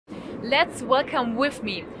Let's welcome with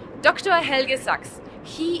me Dr. Helge Sachs.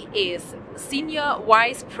 He is Senior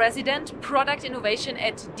Vice President Product Innovation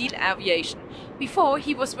at DIEHL Aviation. Before,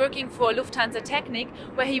 he was working for Lufthansa Technik,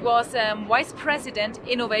 where he was Vice President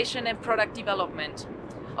Innovation and Product Development.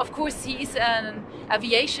 Of course, he is an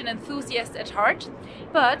aviation enthusiast at heart,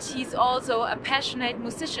 but he's also a passionate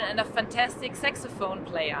musician and a fantastic saxophone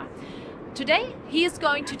player. Today, he is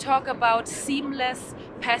going to talk about seamless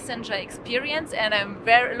passenger experience, and I'm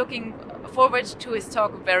very looking forward to his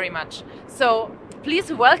talk very much. So please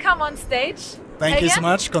welcome on stage. Thank you so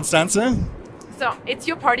much, Constanze. So it's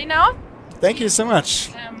your party now. Thank you so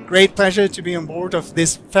much. Great pleasure to be on board of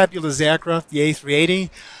this fabulous aircraft, the A380.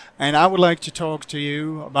 And I would like to talk to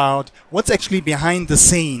you about what's actually behind the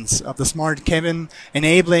scenes of the smart cabin,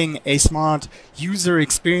 enabling a smart user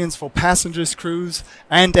experience for passengers, crews,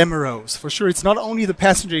 and MROs. For sure, it's not only the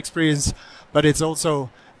passenger experience, but it's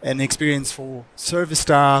also an experience for service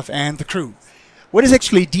staff and the crew. What is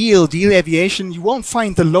actually DIEHL Aviation? You won't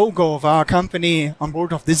find the logo of our company on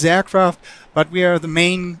board of this aircraft, but we are the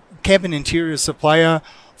main cabin interior supplier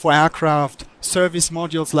for aircraft service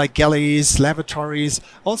modules like galleys, lavatories,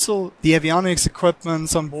 also the avionics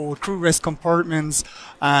equipments on board, crew rest compartments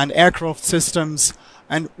and aircraft systems.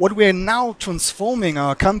 And what we are now transforming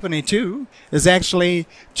our company to is actually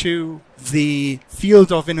to the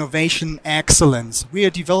field of innovation excellence. We are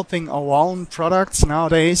developing our own products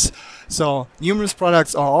nowadays. So numerous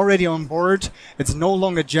products are already on board. It's no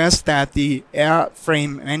longer just that the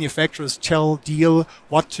airframe manufacturers tell DIEHL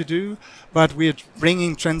what to do, but we're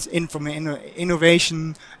bringing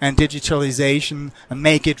innovation and digitalization and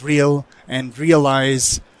make it real and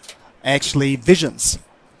realize actually visions.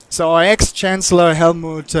 So our ex-chancellor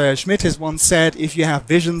Helmut Schmidt has once said, if you have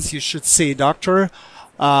visions, you should see a doctor.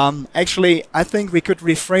 Actually, I think we could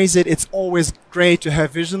rephrase it. It's always great to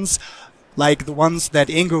have visions like the ones that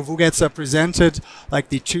Ingo Vugetzer presented, like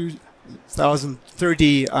the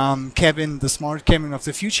 2030 cabin, the smart cabin of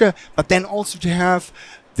the future, but then also to have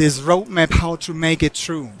this roadmap how to make it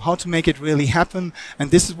true, how to make it really happen.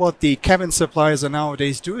 And this is what the cabin suppliers are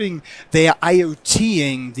nowadays doing. They are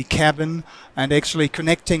IoTing the cabin and actually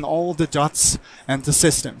connecting all the dots and the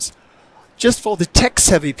systems. Just for the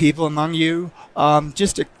tech-savvy people among you,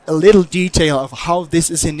 just a little detail of how this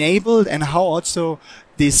is enabled and how also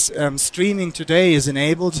this streaming today is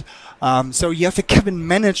enabled. So you have a cabin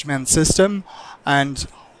management system, and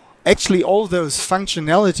actually all those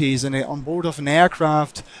functionalities on board of an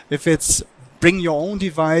aircraft, if it's bring your own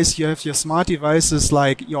device, you have your smart devices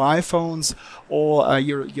like your iPhones or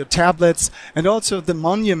your tablets, and also the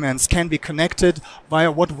monuments can be connected via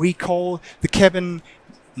what we call the cabin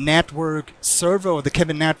network server or the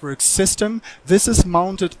cabin network system. This is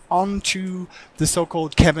mounted onto the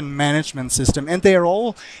so-called cabin management system, and they are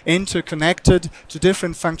all interconnected to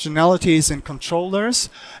different functionalities and controllers,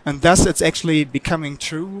 and thus it's actually becoming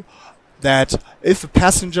true that if a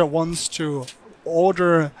passenger wants to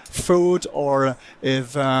order food, or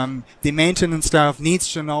if the maintenance staff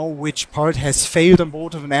needs to know which part has failed on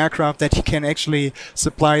board of an aircraft, that he can actually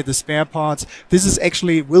supply the spare parts. This is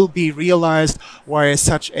actually will be realized via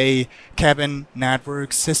such a cabin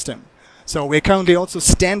network system. So we're currently also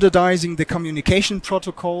standardizing the communication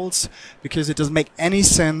protocols, because it doesn't make any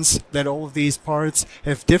sense that all of these parts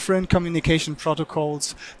have different communication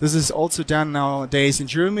protocols. This is also done nowadays in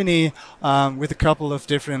Germany with a couple of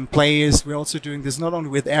different players. We're also doing this not only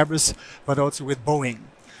with Airbus, but also with Boeing.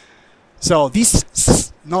 So these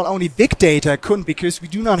not only big data couldn't, because we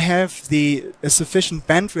do not have the sufficient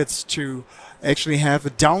bandwidth to actually have a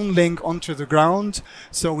downlink onto the ground.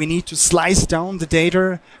 So we need to slice down the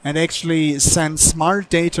data and actually send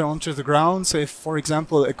smart data onto the ground. So if, for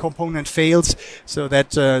example, a component fails, so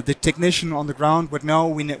that the technician on the ground would know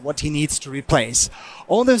what he needs to replace.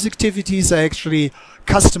 All those activities are actually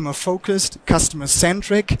customer focused, customer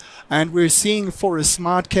centric, and we're seeing for a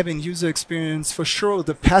smart cabin user experience for sure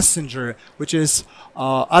the passenger, which is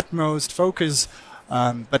our utmost focus.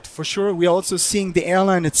 But for sure, we're also seeing the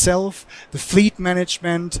airline itself, the fleet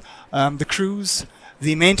management, the crews,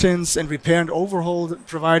 the maintenance and repair and overhaul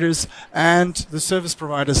providers, and the service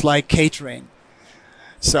providers like catering.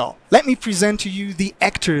 So let me present to you the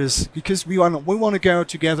actors, because we want to go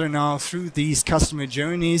together now through these customer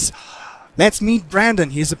journeys. Let's meet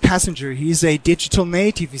Brandon. He's a passenger. He's a digital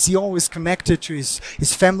native. He's always connected to his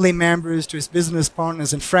family members, to his business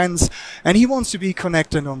partners and friends, and he wants to be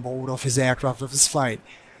connected on board of his aircraft, of his flight.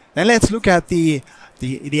 Then let's look at the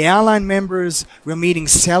airline members. We're meeting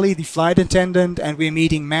Sally, the flight attendant, and we're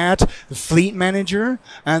meeting Matt, the fleet manager,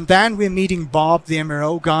 and then we're meeting Bob, the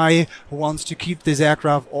MRO guy, who wants to keep this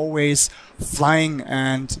aircraft always flying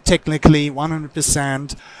and technically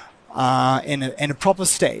 100% in a proper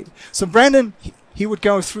state. So Brandon, he would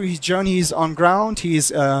go through his journeys on ground.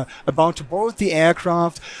 He's about to board the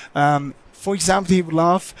aircraft. For example, he would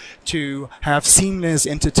love to have seamless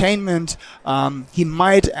entertainment. He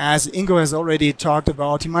might, as Ingo has already talked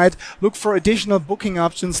about, he might look for additional booking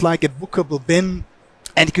options like a bookable bin.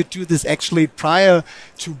 And he could do this actually prior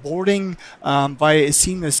to boarding via a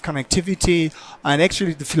seamless connectivity. And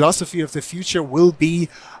actually the philosophy of the future will be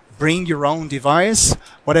bring your own device,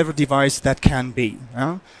 whatever device that can be.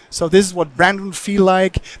 So this is what Brandon would feel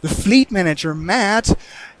like. The fleet manager, Matt,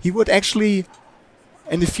 he would actually,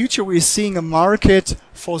 in the future, we're seeing a market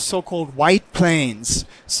for so-called white planes.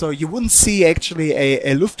 So you wouldn't see actually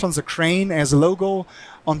a Lufthansa crane as a logo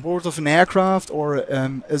on board of an aircraft, or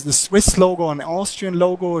as the Swiss logo, an Austrian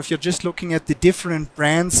logo, if you're just looking at the different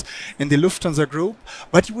brands in the Lufthansa group.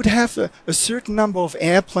 But you would have a certain number of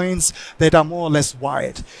airplanes that are more or less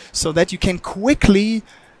white, so that you can quickly,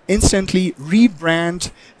 instantly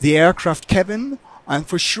rebrand the aircraft cabin. And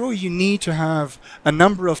for sure, you need to have a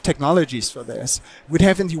number of technologies for this. We'd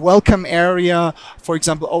have in the welcome area, for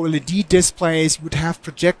example, OLED displays. We'd have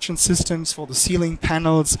projection systems for the ceiling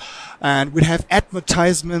panels, and we'd have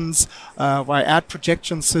advertisements via ad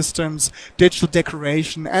projection systems, digital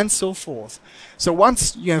decoration, and so forth. So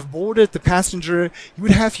once you have boarded the passenger, you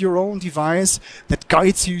would have your own device that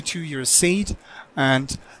guides you to your seat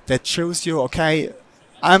and that shows you, okay,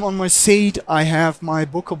 I'm on my seat, I have my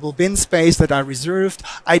bookable bin space that I reserved.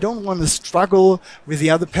 I don't want to struggle with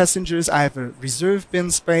the other passengers. I have a reserved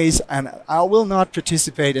bin space and I will not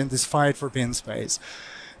participate in this fight for bin space.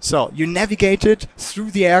 So you navigate it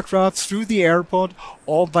through the aircraft, through the airport,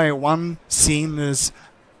 all by one seamless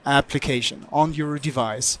application on your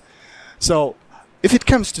device. So if it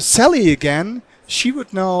comes to Sally again, she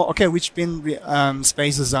would know, okay, which bin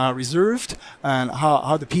spaces are reserved, and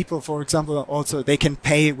how the people, for example, also they can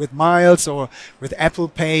pay with miles or with Apple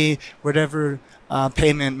Pay, whatever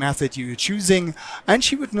payment method you're choosing. And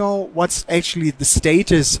she would know what's actually the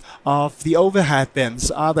status of the overhead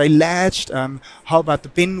bins. Are they latched? How about the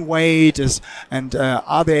bin weight? And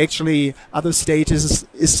are there actually other status?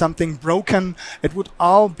 Is something broken? It would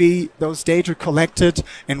all be those data collected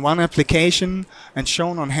in one application and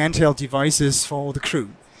shown on handheld devices for the crew.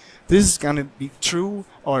 This is going to be true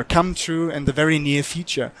or come true in the very near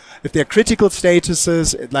future. If there are critical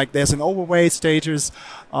statuses, like there's an overweight status,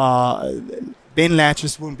 bin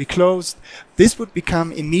latches won't be closed, this would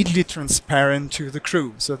become immediately transparent to the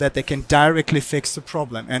crew so that they can directly fix the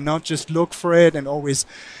problem and not just look for it and always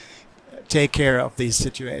take care of these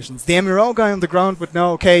situations. The MRO guy on the ground would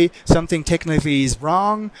know, okay, something technically is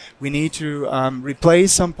wrong, we need to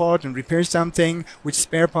replace some part and repair something, which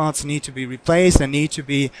spare parts need to be replaced and need to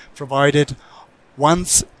be provided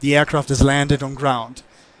once the aircraft is landed on ground.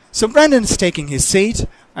 So Brandon is taking his seat,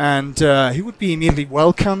 and he would be immediately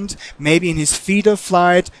welcomed, maybe in his feeder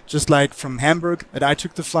flight, just like from Hamburg that I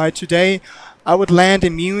took the flight today. I would land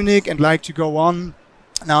in Munich and like to go on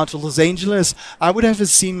now to Los Angeles. I would have a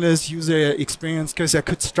seamless user experience because I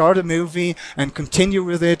could start a movie and continue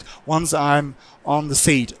with it once I'm on the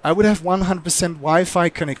seat. I would have 100% Wi-Fi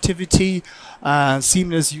connectivity,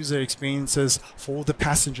 seamless user experiences for the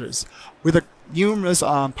passengers with numerous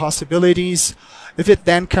possibilities. If it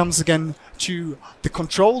then comes again to the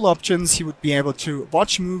control options, he would be able to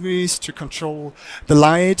watch movies, to control the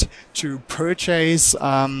light, to purchase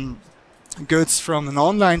goods from an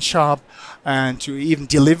online shop, and to even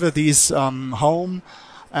deliver these home.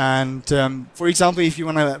 And for example, if you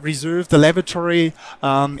want to reserve the lavatory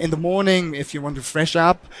in the morning, if you want to fresh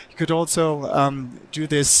up, you could also do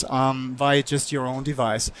this via just your own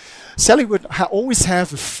device. Sally would always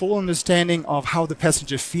have a full understanding of how the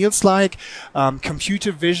passenger feels like.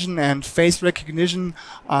 Computer vision and face recognition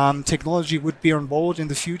technology would be on board in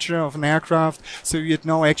the future of an aircraft, so you'd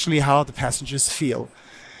know actually how the passengers feel.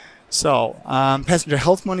 So, passenger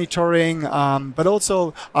health monitoring, but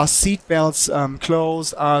also are seat belts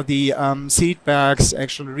closed, are the seat bags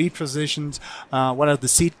actually repositioned, what are the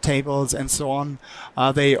seat tables and so on,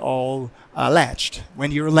 are they all latched when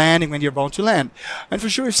you're landing, when you're about to land. And for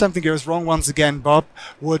sure, if something goes wrong, once again, Bob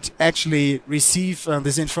would actually receive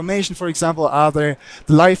this information. For example, are there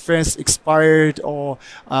the life vests expired, or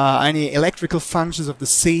any electrical functions of the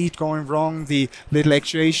seat going wrong, the little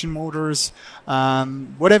actuation motors,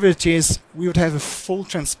 whatever it is, we would have a full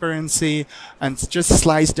transparency and just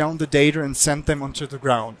slice down the data and send them onto the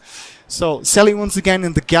ground. So Sally, once again,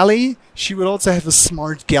 in the galley, she would also have a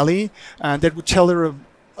smart galley, and that would tell her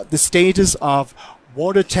the status of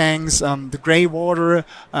water tanks, the gray water.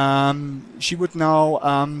 She would know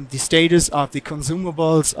the status of the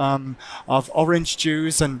consumables of orange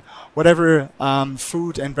juice and whatever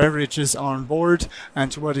food and beverages are on board,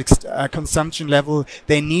 and to what consumption level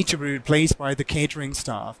they need to be replaced by the catering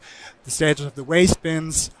staff. The status of the waste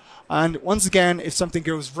bins. And once again, if something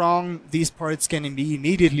goes wrong, these parts can be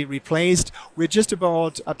immediately replaced. We're just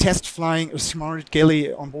about test flying a smart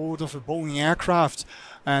galley on board of a Boeing aircraft,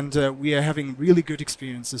 and we are having really good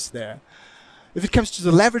experiences there. If it comes to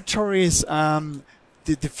the lavatories,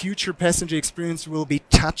 the future passenger experience will be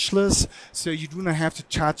touchless, so you do not have to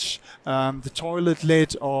touch the toilet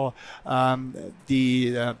lid or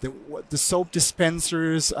the soap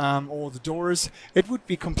dispensers or the doors. It would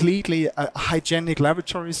be completely a hygienic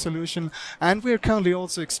lavatory solution, and we're currently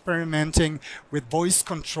also experimenting with voice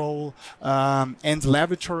control and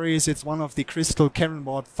lavatories. It's one of the Crystal Cabin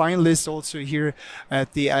Award finalists also here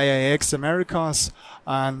at the IAX Americas,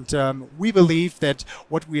 and we believe that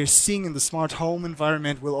what we are seeing in the smart home environment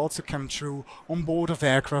will also come true on board of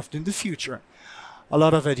aircraft in the future. A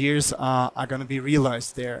lot of ideas are going to be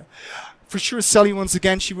realized there. For sure, Sally, once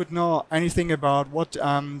again, she would know anything about what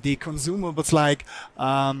the consumables like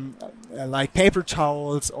paper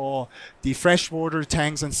towels or the freshwater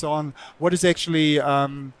tanks and so on. What is actually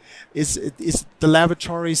is the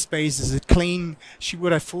lavatory space? Is it clean? She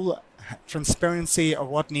would have full transparency of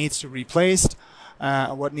what needs to be replaced,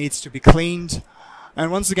 what needs to be cleaned. And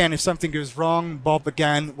once again, if something goes wrong, Bob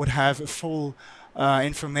again would have full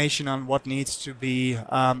information on what needs to be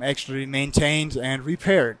actually maintained and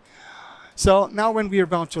repaired. So now when we are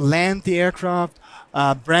about to land the aircraft,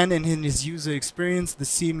 Brandon in his user experience, the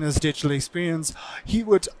seamless digital experience, he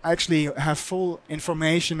would actually have full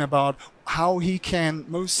information about how he can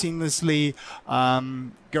most seamlessly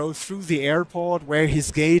go through the airport, where his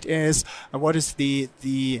gate is, and what is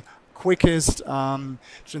the quickest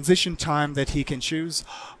transition time that he can choose.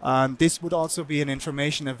 This would also be an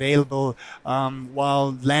information available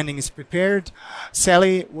while landing is prepared.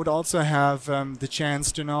 Sally would also have the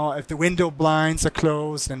chance to know if the window blinds are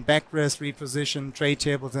closed and backrest repositioned, tray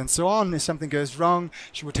tables and so on. If something goes wrong,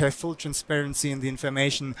 she would have full transparency in the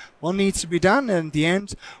information what needs to be done. And in the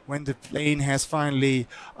end, when the plane has finally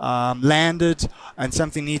landed and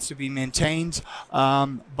something needs to be maintained,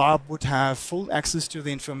 Bob would have full access to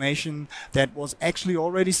the information that was actually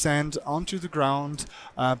already sent onto the ground,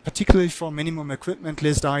 particularly for minimum equipment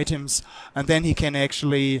list items, and then he can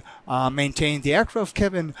actually maintain the aircraft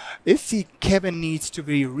cabin. If the cabin needs to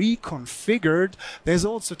be reconfigured, there's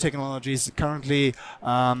also technologies currently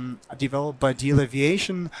developed by DIEHL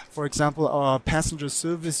Aviation, for example our passenger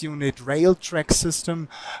service unit rail track system,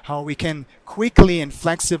 how we can quickly and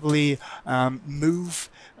flexibly move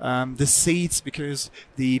the seats because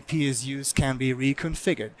the PSUs can be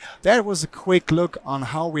reconfigured. That was a quick look on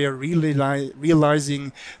how we are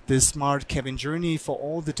realizing the smart cabin journey for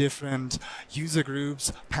all the different user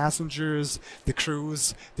groups, passengers, the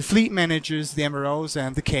crews, the fleet managers, the MROs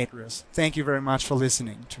and the caterers. Thank you very much for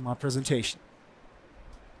listening to my presentation.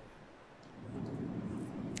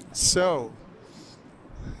 So,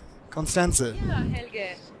 Constanze. Yeah,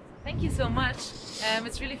 Helge. Thank you so much.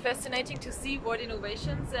 It's really fascinating to see what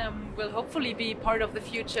innovations will hopefully be part of the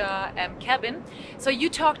future cabin. So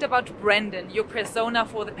you talked about Brandon, your persona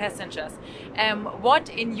for the passengers. What,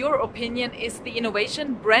 in your opinion, is the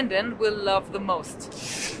innovation Brandon will love the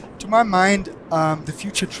most? To my mind, the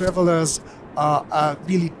future travelers are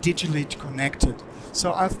really digitally connected.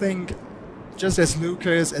 So I think, just as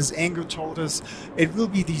Lucas, as Ingo told us, it will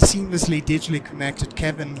be the seamlessly digitally connected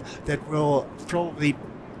cabin that will probably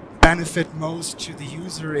benefit most to the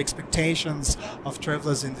user expectations of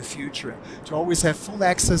travelers in the future. To always have full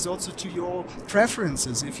access also to your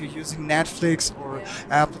preferences. If you're using Netflix or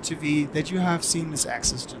Apple TV, that you have seamless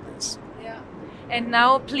access to this. Yeah. And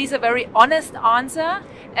now, please, a very honest answer.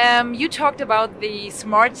 You talked about the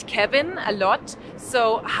smart cabin a lot.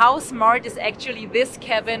 So how smart is actually this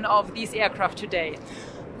cabin of these aircraft today?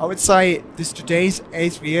 I would say this today's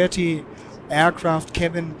A380 aircraft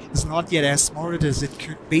cabin is not yet as smart as it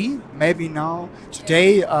could be. Maybe now,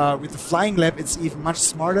 today, with the FlyingLab, it's even much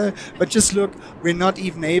smarter. But just look, we're not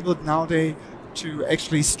even able nowadays to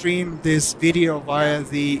actually stream this video via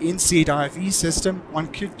the in-seat IFE system. One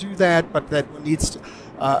could do that, but that needs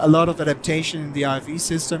a lot of adaptation in the IFE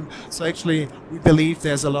system. So actually, we believe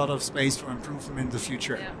there's a lot of space for improvement in the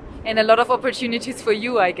future. Yeah. And a lot of opportunities for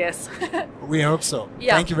you, I guess. We hope so.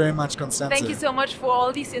 Yeah. Thank you very much, Constanze. Thank you so much for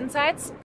all these insights.